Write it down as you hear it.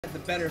The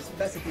better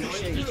specific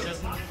shape.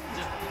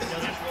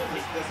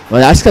 Well,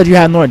 that's because you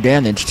have more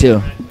damage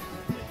too.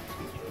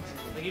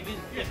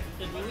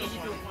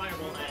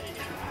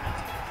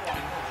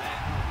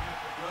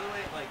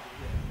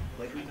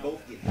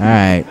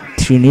 Alright,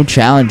 2 new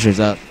challengers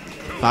up.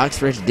 Fox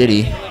vs.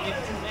 Diddy.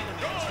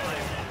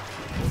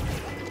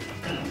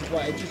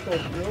 What, it just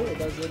goes through? It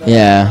does it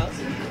Yeah.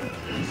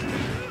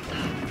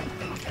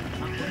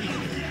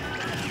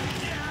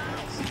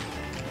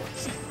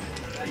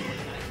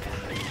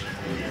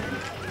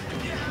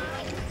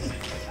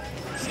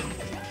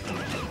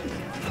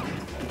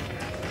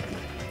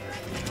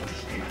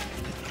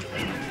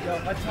 Yo,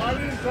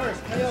 Atari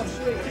first, play off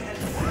street.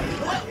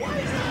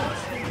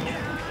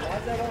 Why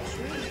is that off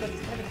street? Because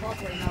it's 10 o'clock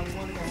right now, we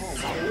want to go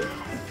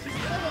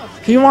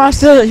home. He wants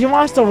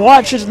to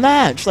watch his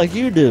match like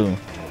you do.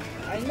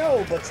 I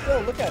know, but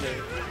still, look at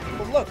it.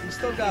 But look, we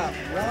still got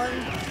 1,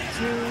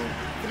 2,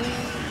 3,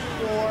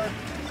 4,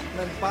 and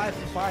then 5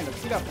 for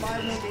finals. We got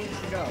 5 more games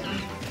to go.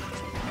 And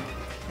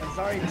it's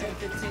already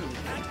 10-15.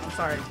 I'm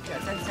sorry, yeah,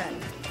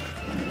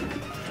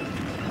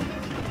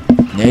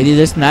 10-10. They do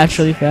this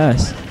naturally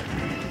fast.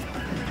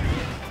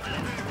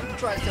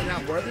 Try to say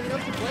not worthy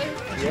enough to play?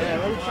 Yeah,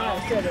 what are you trying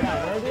to say? They're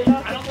not worthy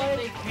enough to play?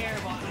 They care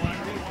about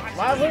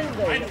Why wouldn't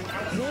they?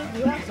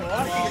 You have to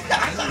watch.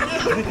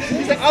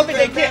 He's like, I don't think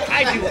they care. I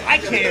do. I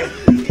care.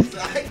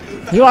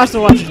 He wants to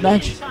watch his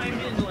match. Chime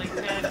in like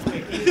that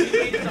quick. He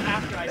waited until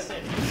after I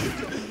said it.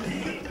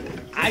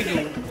 I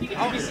do.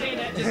 I'll be saying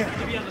that just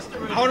to be on the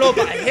story. I don't know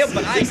about him,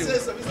 but I do.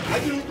 I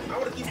do. I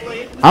want to keep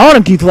playing. I want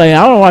to keep playing.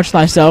 I want to watch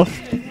myself.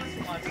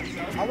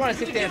 I want to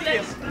sit there and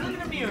feel. Look in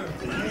the mirror.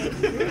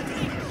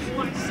 You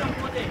want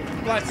someone there.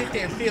 I want to sit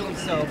there and feel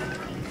himself.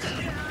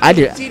 I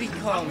did. Diddy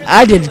Kong.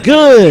 I did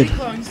good. Diddy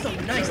Kong, you're so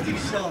nice, Diddy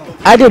Kong.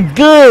 I did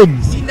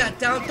good. See that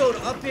down throw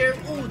to up air?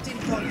 Ooh, Diddy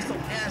Kong, you're so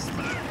nasty.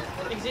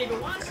 Xavier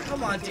wants.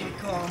 Come on, Diddy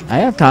Kong. I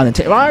have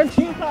commentating. Why aren't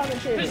you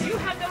commentating? Because you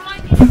have the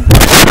mic.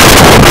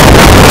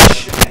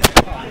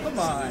 Come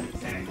on.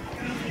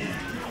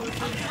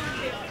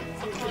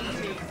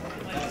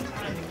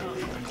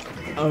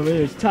 Oh,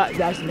 really?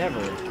 That's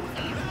never.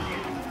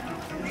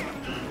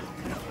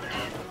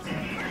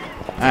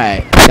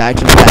 Alright, back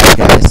to the match,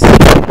 guys.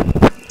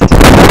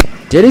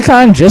 Diddy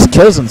Kong just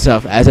kills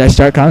himself as I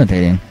start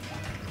commentating.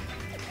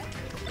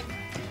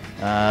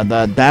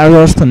 The battle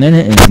roast per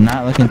minute is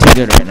not looking too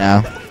good right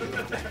now.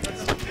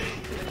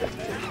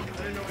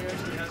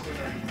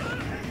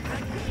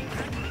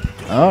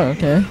 Oh,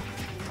 okay.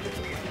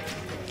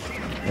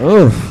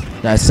 Oof,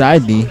 that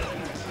side B.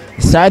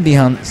 Side B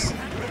hunts.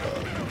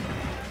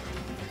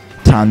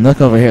 Tom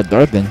Nook over here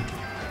twerping.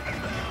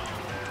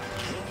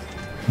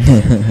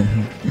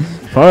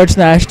 Forward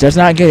smash does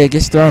not get it,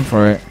 gets thrown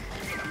for it.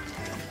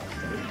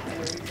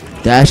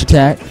 Dash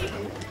attack.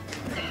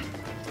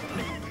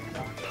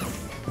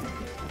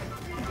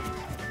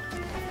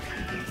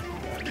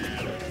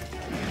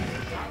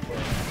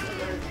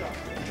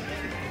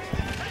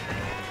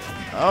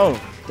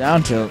 Oh,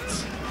 down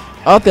tilts.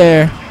 Up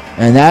there.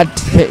 And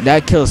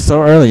that kills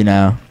so early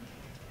now.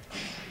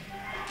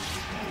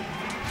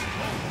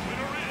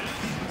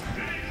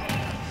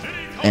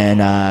 And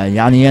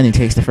Yami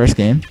takes the first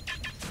game.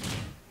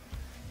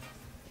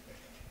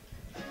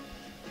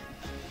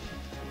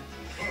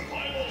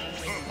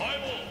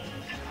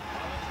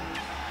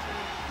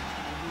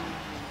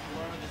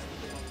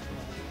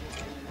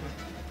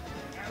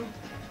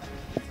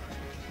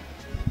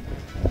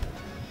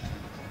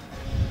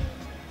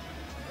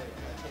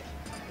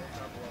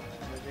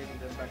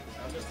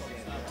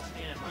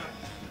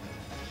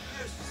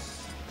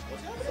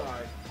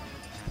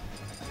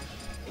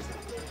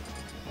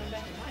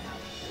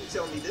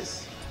 Tell me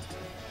this.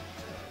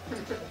 I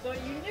thought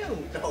you knew.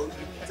 No, you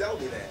tell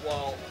me that.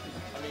 Well,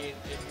 I mean,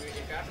 if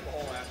you after the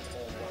hole,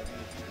 but if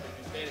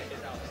you stayed at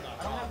his house, it's not a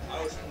problem.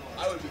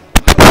 I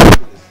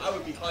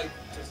would be hyped.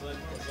 Just let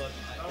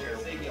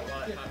save me a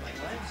lot of time.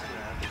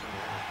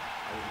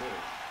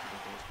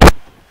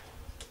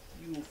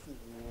 You fool.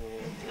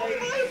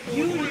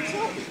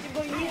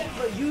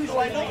 But usually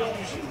I don't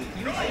shoot.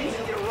 Usually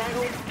you're right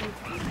over.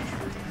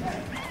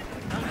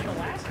 Not the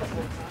last couple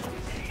of times.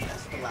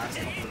 That's the last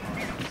couple of times.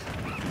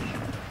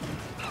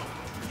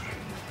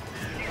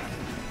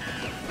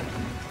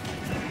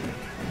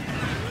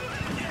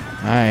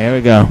 Alright, here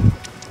we go.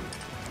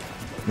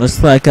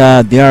 Looks like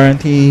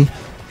BRPM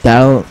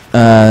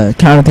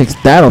counter takes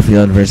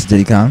Battlefield versus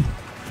Diddy Kong.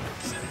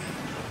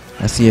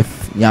 Let's see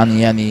if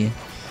Yami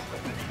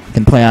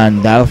can play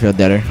on Battlefield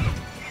better.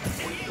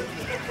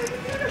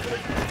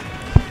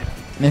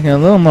 Making a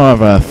little more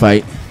of a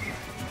fight.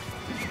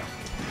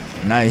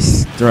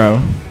 Nice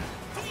throw.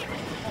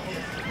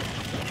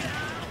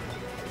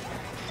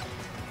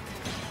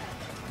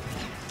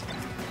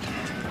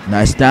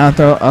 Nice down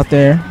throw up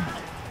there.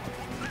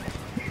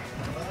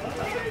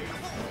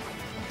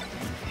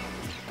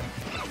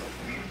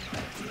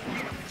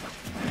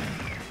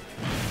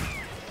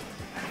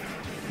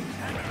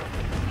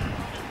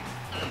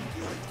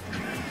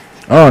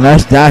 Oh,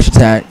 nice dash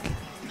attack.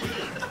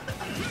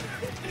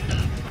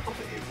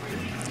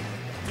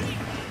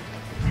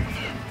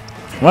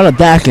 What a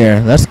back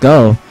air. Let's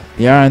go.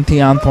 The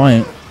RNT on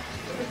point.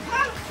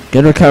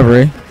 Good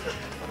recovery.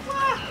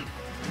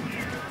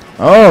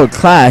 Oh,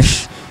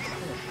 clash.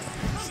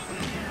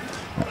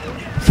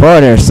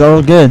 Forward air,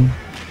 so good.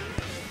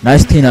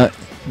 Nice peanut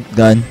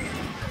gun.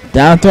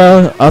 Down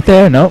throw, up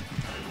there, nope.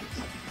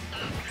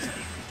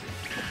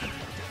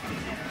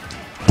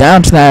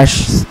 Down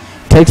smash,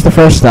 takes the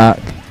first stock.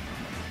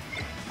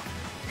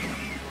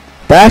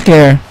 Back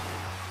air,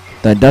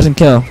 that doesn't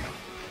kill.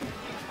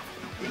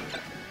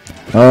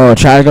 Oh,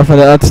 try to go for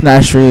the up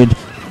smash read.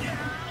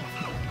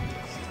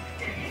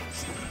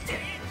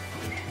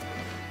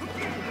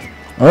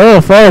 Oh,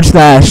 forward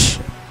smash.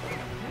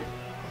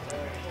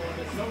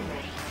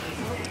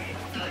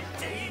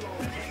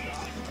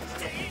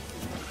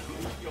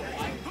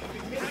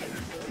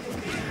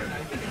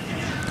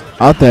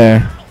 Out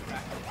there.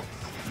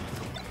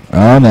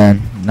 Oh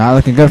man, not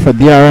looking good for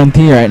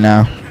BRMT right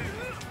now.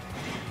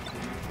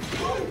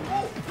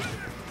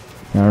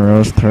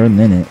 Arrows per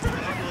minute.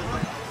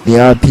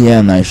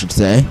 BRPM, I should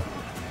say.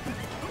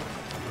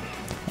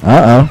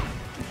 Uh-oh.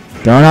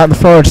 Throwing out the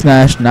forward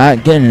smash,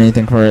 not getting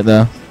anything for it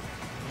though.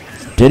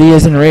 Diddy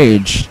is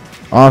enraged.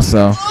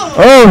 Also.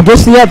 Oh,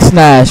 gets the up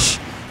smash.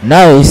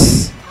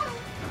 Nice.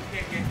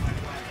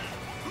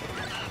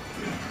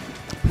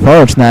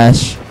 Forward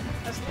smash.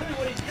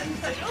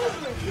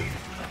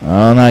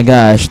 Oh my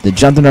gosh, they're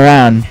jumping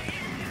around.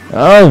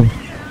 Oh,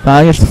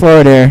 finally gets the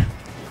forward air.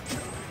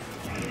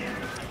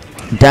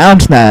 Down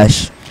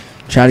smash.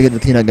 Try to get the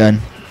peanut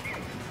gun.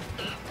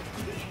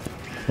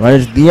 What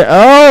is the...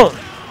 Oh!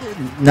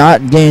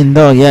 Not gained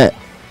though yet.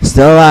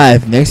 Still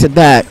alive. Makes it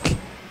back.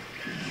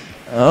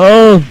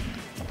 Oh!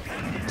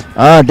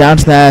 Oh, down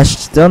smash.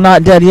 Still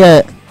not dead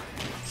yet.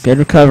 Good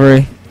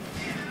recovery.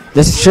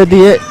 This should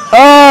be it.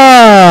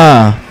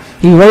 Oh!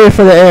 He waited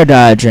for the air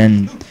dodge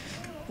and...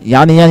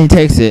 Yami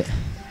takes it.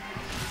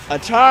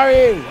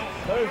 Atari!